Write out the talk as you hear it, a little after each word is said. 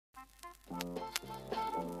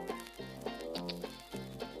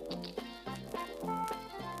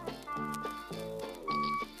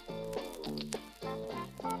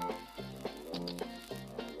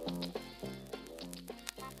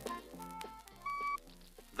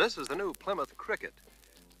This is the new Plymouth Cricket.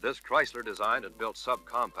 This Chrysler-designed and built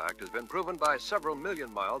subcompact has been proven by several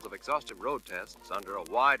million miles of exhaustive road tests under a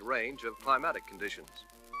wide range of climatic conditions.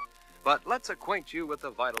 But let's acquaint you with the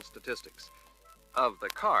vital statistics. Of the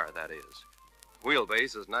car, that is.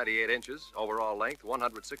 Wheelbase is 98 inches, overall length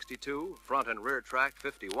 162, front and rear track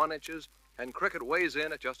 51 inches, and Cricket weighs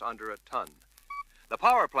in at just under a ton. The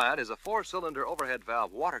power plant is a 4-cylinder overhead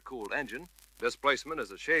valve water-cooled engine. Displacement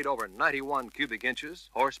is a shade over 91 cubic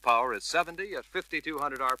inches. Horsepower is 70 at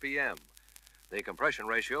 5,200 RPM. The compression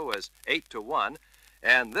ratio is 8-to-1,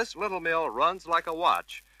 and this little mill runs like a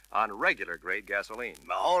watch on regular grade gasoline.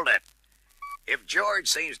 Now, hold it. If George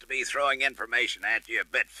seems to be throwing information at you a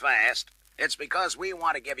bit fast, it's because we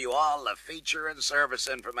want to give you all the feature and service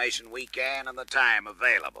information we can in the time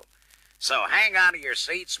available. So hang on to your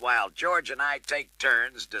seats while George and I take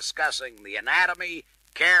turns discussing the anatomy,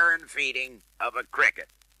 care, and feeding of a Cricket.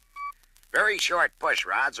 Very short push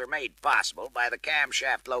rods are made possible by the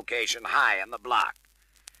camshaft location high in the block.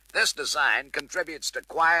 This design contributes to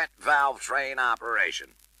quiet valve train operation.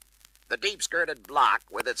 The deep-skirted block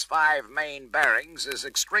with its 5 main bearings is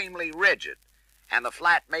extremely rigid, and the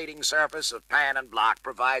flat mating surface of pan and block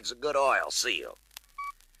provides a good oil seal.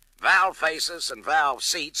 Valve faces and valve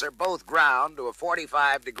seats are both ground to a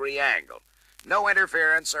 45-degree angle. No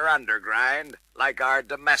interference or undergrind like our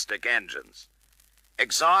domestic engines.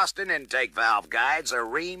 Exhaust and intake valve guides are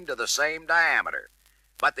reamed to the same diameter,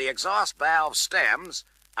 but the exhaust valve stems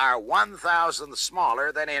are 1/1000th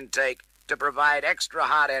smaller than intake to provide extra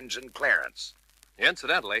hot engine clearance.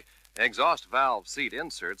 Incidentally, exhaust valve seat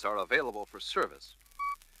inserts are available for service.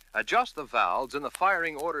 Adjust the valves in the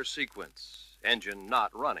firing order sequence, engine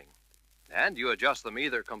not running, and you adjust them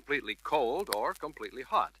either completely cold or completely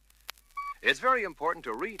hot. It's very important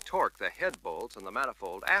to re-torque the head bolts and the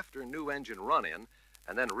manifold after new engine run-in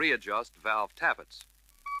and then readjust valve tappets.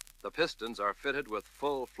 The pistons are fitted with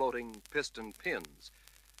full floating piston pins.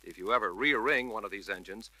 If you ever re-ring one of these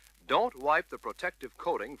engines, don't wipe the protective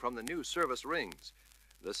coating from the new service rings.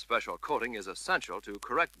 This special coating is essential to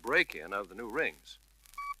correct break-in of the new rings.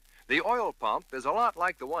 The oil pump is a lot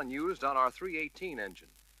like the one used on our 318 engine.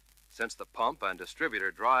 Since the pump and distributor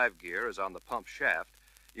drive gear is on the pump shaft,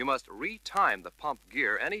 you must re-time the pump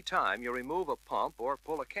gear any time you remove a pump or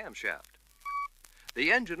pull a camshaft. The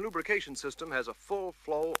engine lubrication system has a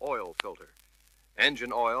full-flow oil filter.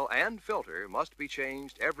 Engine oil and filter must be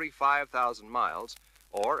changed every 5,000 miles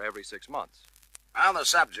or every 6 months. On the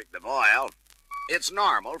subject of oil, it's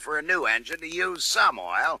normal for a new engine to use some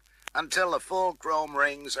oil until the full chrome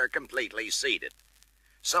rings are completely seated.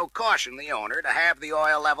 So caution the owner to have the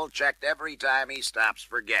oil level checked every time he stops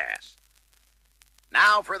for gas.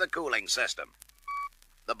 Now for the cooling system.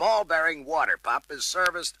 The ball bearing water pump is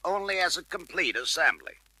serviced only as a complete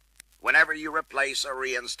assembly. Whenever you replace or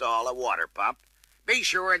reinstall a water pump, be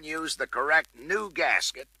sure and use the correct new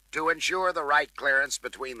gasket to ensure the right clearance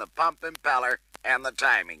between the pump impeller and the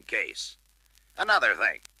timing case. Another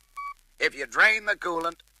thing, if you drain the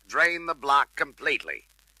coolant, drain the block completely.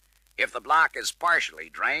 If the block is partially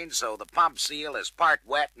drained so the pump seal is part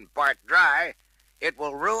wet and part dry, it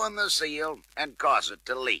will ruin the seal and cause it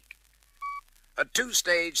to leak. A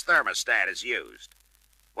 2-stage thermostat is used.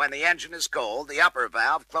 When the engine is cold, the upper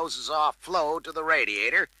valve closes off flow to the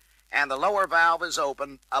radiator, and the lower valve is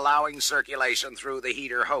open, allowing circulation through the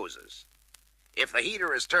heater hoses. If the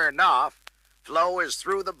heater is turned off, flow is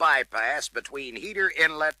through the bypass between heater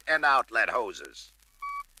inlet and outlet hoses.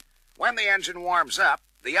 When the engine warms up,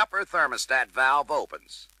 the upper thermostat valve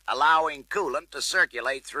opens, allowing coolant to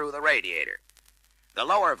circulate through the radiator. The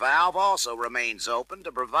lower valve also remains open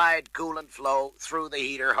to provide coolant flow through the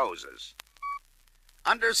heater hoses.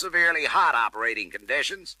 Under severely hot operating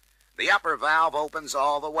conditions, the upper valve opens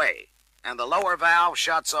all the way, and the lower valve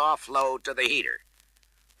shuts off flow to the heater.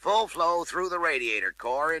 Full flow through the radiator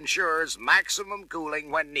core ensures maximum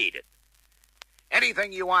cooling when needed.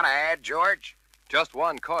 Anything you want to add, George? Just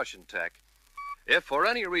one caution, Tech. If for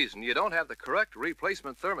any reason you don't have the correct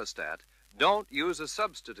replacement thermostat, don't use a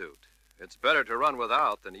substitute. It's better to run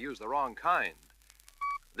without than to use the wrong kind.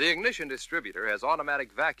 The ignition distributor has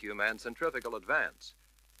automatic vacuum and centrifugal advance.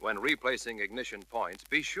 When replacing ignition points,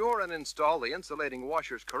 be sure and install the insulating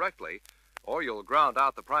washers correctly, or you'll ground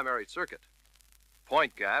out the primary circuit.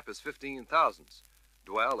 Point gap is 15 thousandths.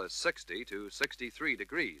 Dwell is 60 to 63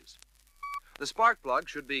 degrees. The spark plug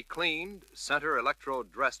should be cleaned, center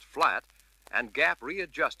electrode dressed flat, and gap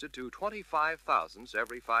readjusted to 25 thousandths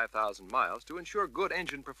every 5,000 miles to ensure good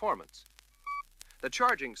engine performance. The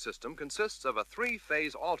charging system consists of a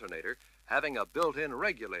 3-phase alternator having a built-in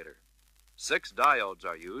regulator. 6 diodes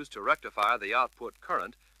are used to rectify the output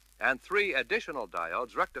current, and 3 additional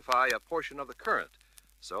diodes rectify a portion of the current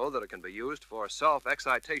so that it can be used for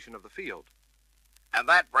self-excitation of the field. And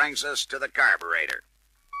that brings us to the carburetor.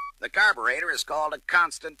 The carburetor is called a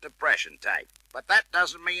constant depression type, but that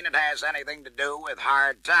doesn't mean it has anything to do with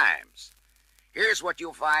hard times. Here's what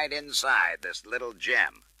you'll find inside this little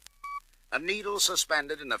gem. A needle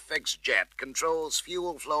suspended in a fixed jet controls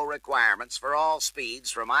fuel flow requirements for all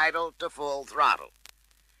speeds from idle to full throttle.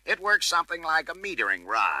 It works something like a metering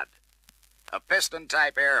rod. A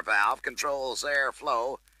piston-type air valve controls air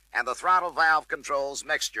flow, and the throttle valve controls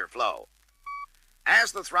mixture flow.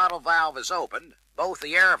 As the throttle valve is opened, both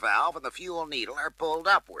the air valve and the fuel needle are pulled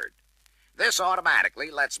upward. This automatically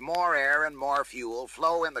lets more air and more fuel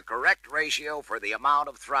flow in the correct ratio for the amount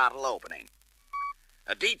of throttle opening.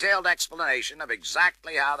 A detailed explanation of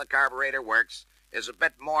exactly how the carburetor works is a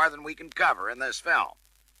bit more than we can cover in this film.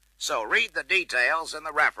 So read the details in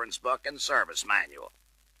the reference book and service manual.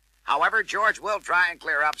 However, George will try and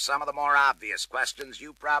clear up some of the more obvious questions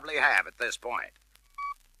you probably have at this point.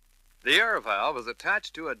 The air valve is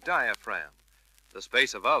attached to a diaphragm. The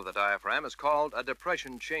space above the diaphragm is called a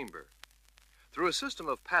depression chamber. Through a system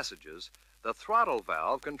of passages, the throttle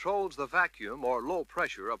valve controls the vacuum or low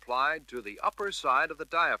pressure applied to the upper side of the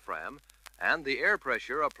diaphragm and the air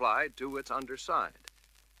pressure applied to its underside.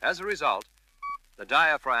 As a result, the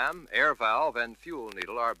diaphragm, air valve, and fuel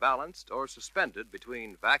needle are balanced or suspended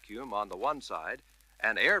between vacuum on the one side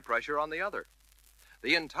and air pressure on the other.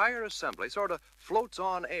 The entire assembly sort of floats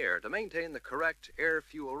on air to maintain the correct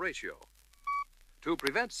air-fuel ratio. To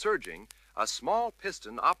prevent surging, a small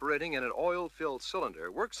piston operating in an oil-filled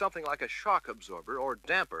cylinder works something like a shock absorber or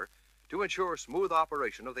damper to ensure smooth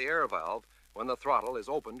operation of the air valve when the throttle is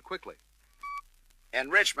opened quickly.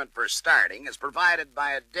 Enrichment for starting is provided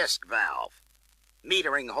by a disc valve.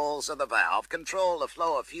 Metering holes of the valve control the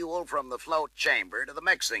flow of fuel from the float chamber to the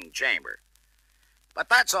mixing chamber. But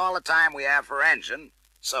that's all the time we have for engine,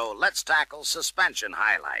 so let's tackle suspension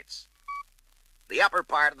highlights. The upper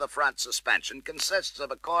part of the front suspension consists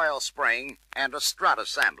of a coil spring and a strut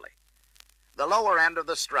assembly. The lower end of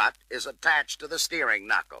the strut is attached to the steering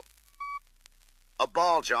knuckle. A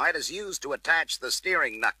ball joint is used to attach the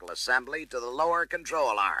steering knuckle assembly to the lower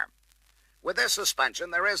control arm. With this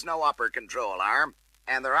suspension, there is no upper control arm,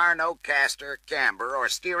 and there are no caster, camber, or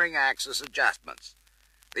steering axis adjustments.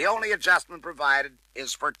 The only adjustment provided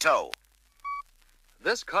is for toe.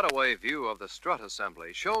 This cutaway view of the strut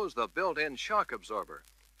assembly shows the built-in shock absorber.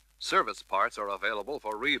 Service parts are available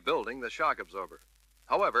for rebuilding the shock absorber.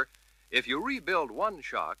 However, if you rebuild one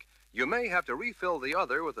shock, you may have to refill the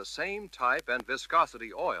other with the same type and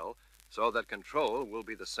viscosity oil so that control will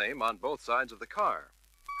be the same on both sides of the car.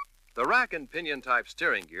 The rack and pinion type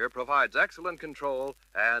steering gear provides excellent control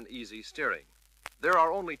and easy steering. There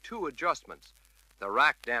are only 2 adjustments, the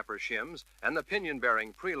rack damper shims and the pinion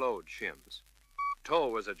bearing preload shims.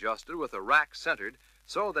 Toe is adjusted with the rack centered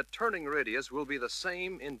so that turning radius will be the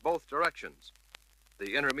same in both directions.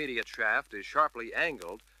 The intermediate shaft is sharply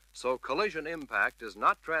angled so collision impact is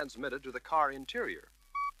not transmitted to the car interior.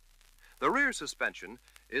 The rear suspension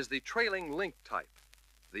is the trailing link type.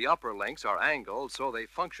 The upper links are angled so they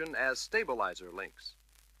function as stabilizer links.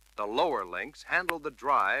 The lower links handle the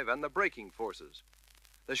drive and the braking forces.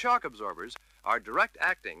 The shock absorbers are direct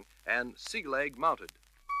acting and C-leg mounted.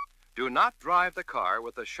 Do not drive the car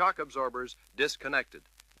with the shock absorbers disconnected.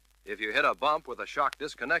 If you hit a bump with the shock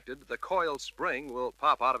disconnected, the coil spring will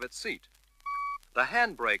pop out of its seat. The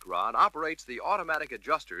handbrake rod operates the automatic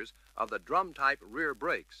adjusters of the drum-type rear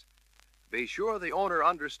brakes. Be sure the owner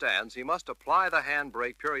understands he must apply the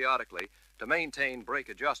handbrake periodically to maintain brake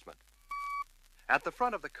adjustment. At the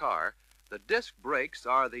front of the car, the disc brakes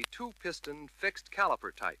are the 2-piston fixed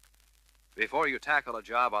caliper type. Before you tackle a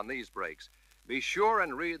job on these brakes, be sure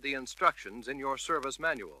and read the instructions in your service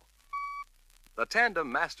manual. The tandem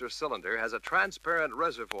master cylinder has a transparent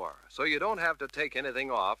reservoir, so you don't have to take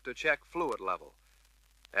anything off to check fluid level.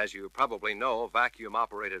 As you probably know,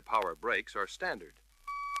 vacuum-operated power brakes are standard.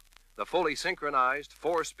 The fully synchronized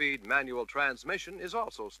 4-speed manual transmission is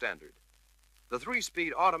also standard. The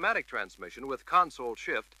 3-speed automatic transmission with console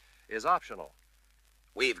shift is optional.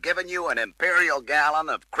 We've given you an imperial gallon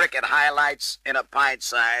of cricket highlights in a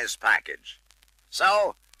pint-sized package.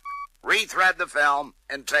 So, rethread the film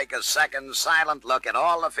and take a second silent look at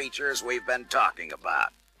all the features we've been talking about.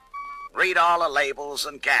 Read all the labels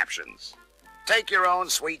and captions. Take your own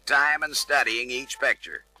sweet time in studying each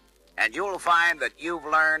picture, and you'll find that you've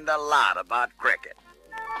learned a lot about cricket.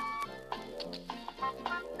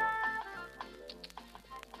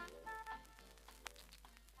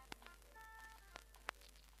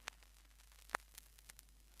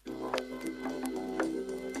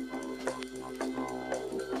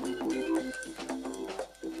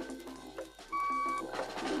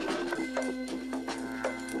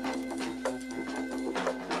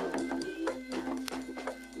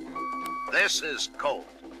 This is Colt,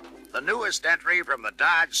 the newest entry from the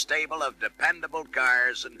Dodge stable of dependable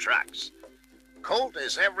cars and trucks. Colt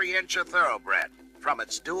is every inch a thoroughbred, from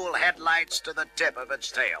its dual headlights to the tip of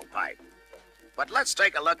its tailpipe. But let's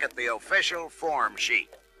take a look at the official form sheet.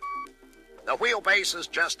 The wheelbase is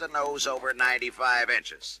just a nose over 95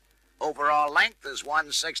 inches. Overall length is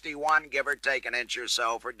 161, give or take an inch or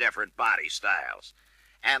so for different body styles.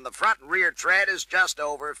 And the front and rear tread is just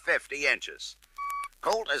over 50 inches.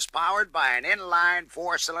 Colt is powered by an inline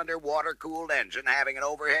four-cylinder water-cooled engine having an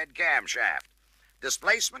overhead camshaft.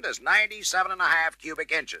 Displacement is 97.5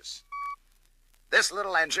 cubic inches. This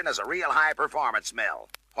little engine is a real high-performance mill.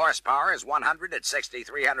 Horsepower is 100 at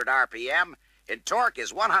 6,300 RPM, and torque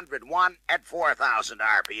is 101 at 4,000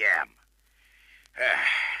 RPM.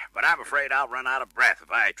 But I'm afraid I'll run out of breath if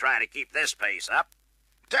I try to keep this pace up.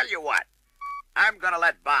 Tell you what, I'm going to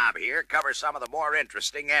let Bob here cover some of the more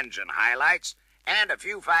interesting engine highlights and a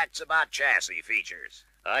few facts about chassis features.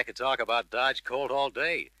 I could talk about Dodge Colt all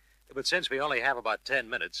day, but since we only have about 10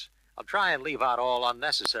 minutes, I'll try and leave out all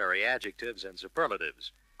unnecessary adjectives and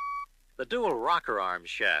superlatives. The dual rocker arm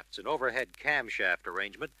shafts and overhead camshaft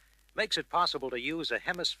arrangement makes it possible to use a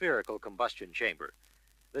hemispherical combustion chamber.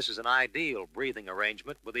 This is an ideal breathing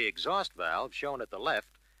arrangement with the exhaust valve shown at the left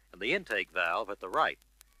and the intake valve at the right.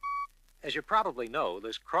 As you probably know,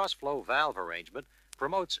 this cross-flow valve arrangement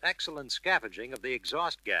promotes excellent scavenging of the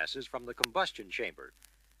exhaust gases from the combustion chamber.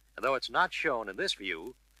 And though it's not shown in this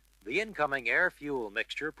view, the incoming air-fuel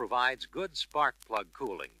mixture provides good spark plug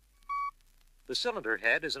cooling. The cylinder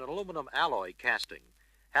head is an aluminum alloy casting,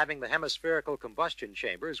 having the hemispherical combustion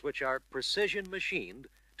chambers which are precision machined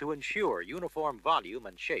to ensure uniform volume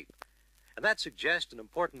and shape. And that suggests an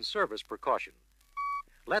important service precaution.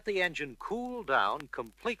 Let the engine cool down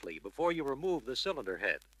completely before you remove the cylinder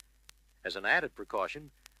head. As an added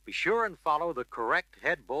precaution, be sure and follow the correct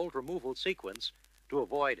head bolt removal sequence to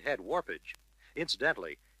avoid head warpage.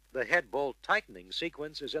 Incidentally, the head bolt tightening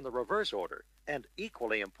sequence is in the reverse order and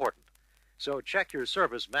equally important, so check your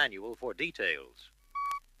service manual for details.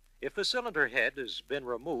 If the cylinder head has been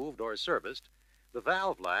removed or serviced, the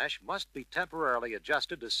valve lash must be temporarily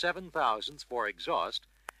adjusted to 7 thousandths for exhaust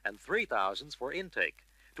and 3 thousandths for intake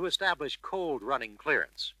to establish cold running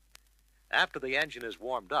clearance. After the engine is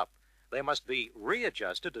warmed up, they must be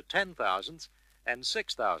readjusted to 10 thousandths and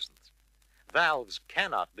 6 thousandths. Valves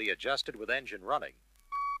cannot be adjusted with engine running.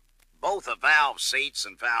 Both the valve seats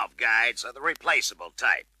and valve guides are the replaceable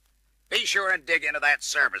type. Be sure and dig into that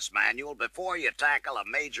service manual before you tackle a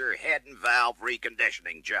major head and valve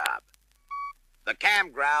reconditioning job. The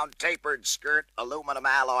campground tapered skirt aluminum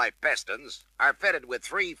alloy pistons are fitted with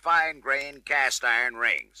 3 fine-grained cast iron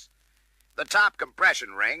rings. The top compression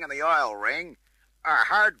ring and the oil ring are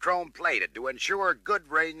hard chrome plated to ensure good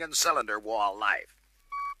ring and cylinder wall life.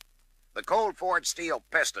 The cold forged steel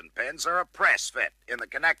piston pins are a press fit in the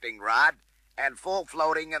connecting rod and full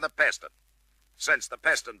floating in the piston. Since the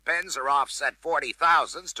piston pins are offset 40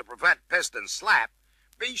 thousandths to prevent piston slap,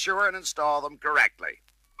 be sure and install them correctly.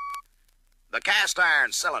 The cast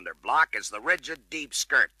iron cylinder block is the rigid deep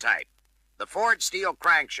skirt type. The forged steel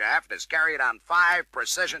crankshaft is carried on 5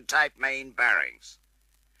 precision type main bearings.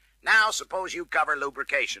 Now suppose you cover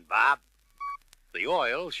lubrication, Bob. The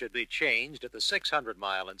oil should be changed at the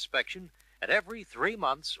 600-mile inspection and every 3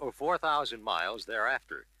 months or 4,000 miles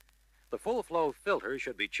thereafter. The full-flow filter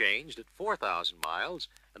should be changed at 4,000 miles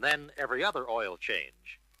and then every other oil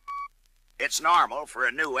change. It's normal for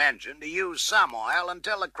a new engine to use some oil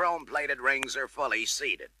until the chrome-plated rings are fully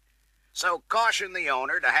seated. So caution the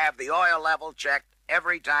owner to have the oil level checked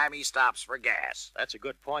every time he stops for gas. That's a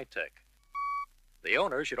good point, Dick. The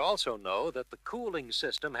owner should also know that the cooling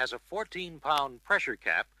system has a 14-pound pressure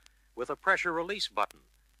cap with a pressure release button.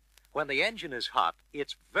 When the engine is hot,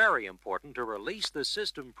 it's very important to release the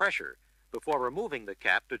system pressure before removing the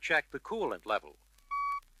cap to check the coolant level.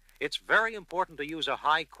 It's very important to use a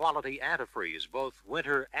high-quality antifreeze both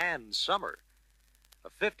winter and summer.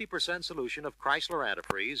 A 50% solution of Chrysler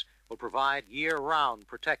antifreeze will provide year-round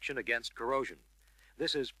protection against corrosion.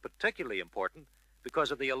 This is particularly important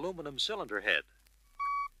because of the aluminum cylinder head.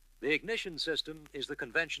 The ignition system is the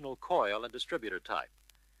conventional coil and distributor type.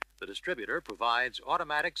 The distributor provides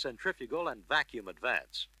automatic centrifugal and vacuum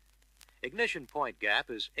advance. Ignition point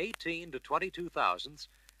gap is 18 to 22 thousandths,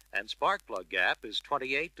 and spark plug gap is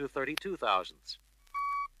 28 to 32 thousandths.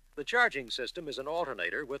 The charging system is an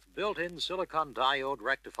alternator with built-in silicon diode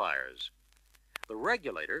rectifiers. The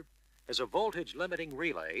regulator has a voltage limiting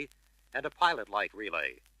relay and a pilot light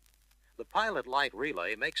relay. The pilot light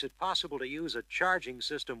relay makes it possible to use a charging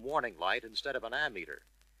system warning light instead of an ammeter.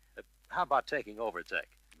 How about taking over, Tech?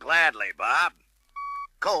 Gladly, Bob.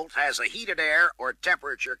 Colt has a heated air or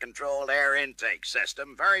temperature-controlled air intake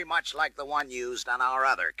system, very much like the one used on our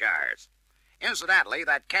other cars. Incidentally,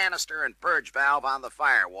 that canister and purge valve on the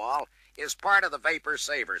firewall is part of the vapor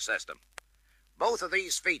saver system. Both of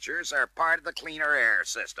these features are part of the cleaner air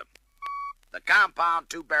system. The compound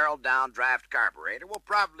two-barrel downdraft carburetor will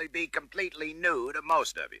probably be completely new to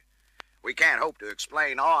most of you. We can't hope to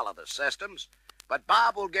explain all of the systems, but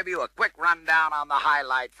Bob will give you a quick rundown on the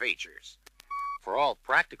highlight features. For all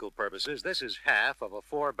practical purposes, this is half of a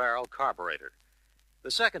 4-barrel carburetor. The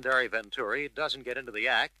secondary venturi doesn't get into the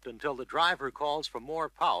act until the driver calls for more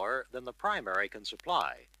power than the primary can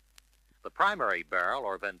supply. The primary barrel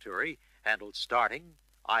or venturi handles starting,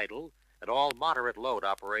 idle, and all moderate load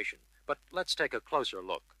operation. But let's take a closer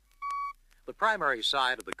look. The primary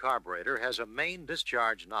side of the carburetor has a main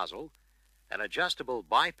discharge nozzle, an adjustable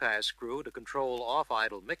bypass screw to control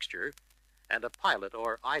off-idle mixture, and a pilot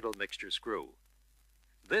or idle mixture screw.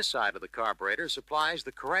 This side of the carburetor supplies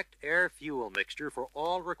the correct air-fuel mixture for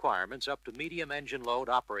all requirements up to medium engine load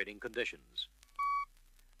operating conditions.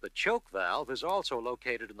 The choke valve is also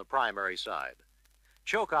located in the primary side.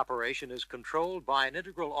 Choke operation is controlled by an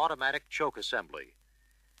integral automatic choke assembly.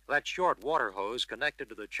 That short water hose connected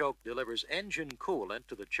to the choke delivers engine coolant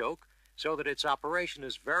to the choke so that its operation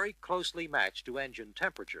is very closely matched to engine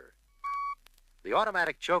temperature. The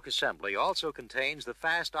automatic choke assembly also contains the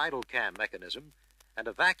fast idle cam mechanism and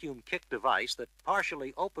a vacuum kick device that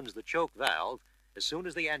partially opens the choke valve as soon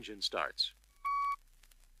as the engine starts.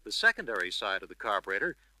 The secondary side of the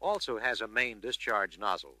carburetor also has a main discharge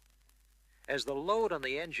nozzle. As the load on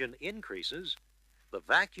the engine increases, the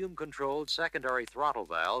vacuum-controlled secondary throttle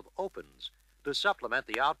valve opens to supplement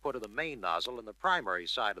the output of the main nozzle in the primary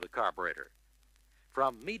side of the carburetor.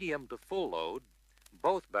 From medium to full load,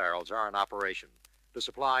 both barrels are in operation to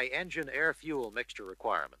supply engine air-fuel mixture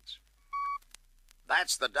requirements.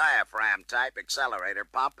 That's the diaphragm-type accelerator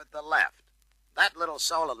pump at the left. That little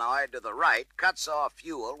solenoid to the right cuts off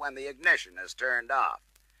fuel when the ignition is turned off.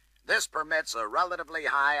 This permits a relatively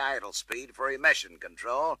high idle speed for emission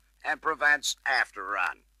control and prevents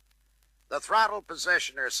after-run. The throttle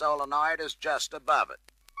positioner solenoid is just above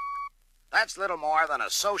it. That's little more than a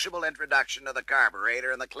sociable introduction to the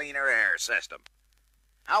carburetor and the cleaner air system.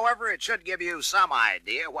 However, it should give you some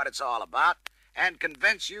idea what it's all about and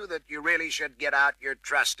convince you that you really should get out your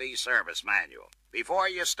trusty service manual before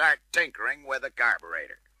you start tinkering with the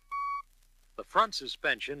carburetor. The front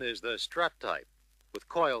suspension is the strut type with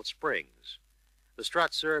coiled springs. The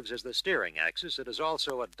strut serves as the steering axis. It is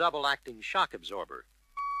also a double-acting shock absorber.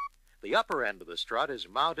 The upper end of the strut is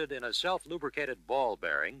mounted in a self-lubricated ball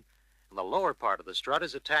bearing, and the lower part of the strut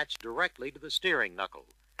is attached directly to the steering knuckle.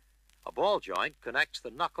 A ball joint connects the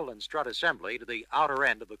knuckle and strut assembly to the outer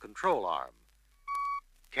end of the control arm.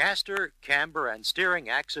 Caster, camber, and steering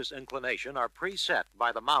axis inclination are preset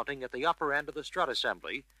by the mounting at the upper end of the strut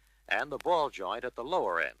assembly and the ball joint at the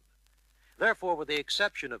lower end. Therefore, with the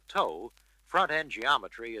exception of toe, front-end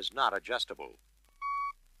geometry is not adjustable.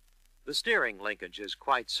 The steering linkage is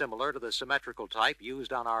quite similar to the symmetrical type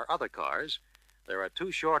used on our other cars. There are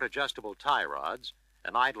two short adjustable tie rods,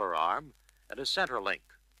 an idler arm, and a center link.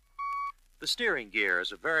 The steering gear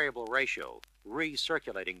is a variable ratio,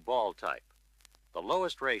 recirculating ball type. The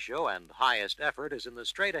lowest ratio and highest effort is in the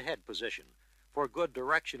straight-ahead position for good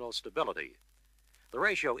directional stability. The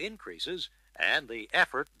ratio increases and the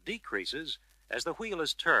effort decreases as the wheel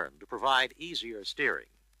is turned to provide easier steering.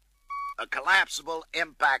 A collapsible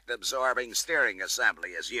impact-absorbing steering assembly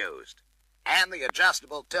is used, and the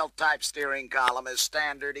adjustable tilt-type steering column is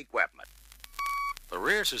standard equipment. The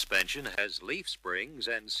rear suspension has leaf springs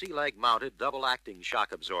and sea-leg mounted double-acting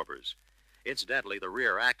shock absorbers. Incidentally, the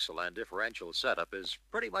rear axle and differential setup is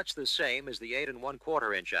pretty much the same as the 8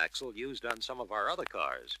 1/4-inch axle used on some of our other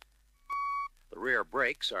cars. The rear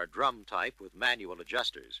brakes are drum type with manual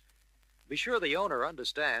adjusters. Be sure the owner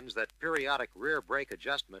understands that periodic rear brake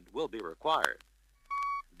adjustment will be required.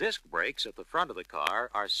 Disc brakes at the front of the car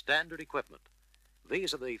are standard equipment.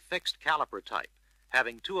 These are the fixed caliper type,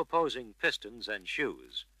 having two opposing pistons and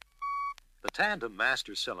shoes. The tandem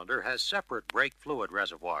master cylinder has separate brake fluid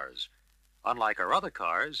reservoirs. Unlike our other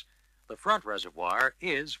cars, the front reservoir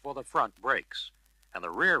is for the front brakes, and the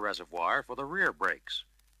rear reservoir for the rear brakes.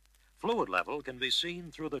 Fluid level can be seen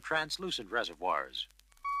through the translucent reservoirs.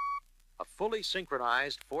 A fully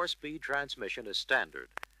synchronized 4-speed transmission is standard,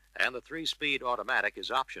 and the 3-speed automatic is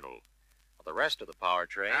optional. The rest of the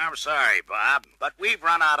powertrain... I'm sorry, Bob, but we've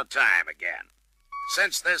run out of time again.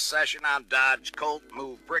 Since this session on Dodge Colt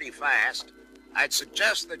moved pretty fast, I'd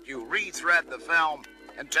suggest that you rethread the film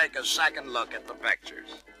and take a second look at the pictures.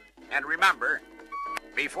 And remember,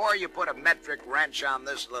 Before you put a metric wrench on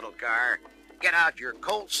this little car, get out your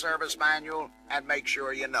Colt service manual and make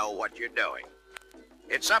sure you know what you're doing.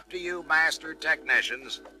 It's up to you, master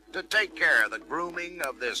technicians, to take care of the grooming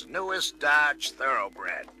of this newest Dodge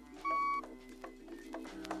thoroughbred.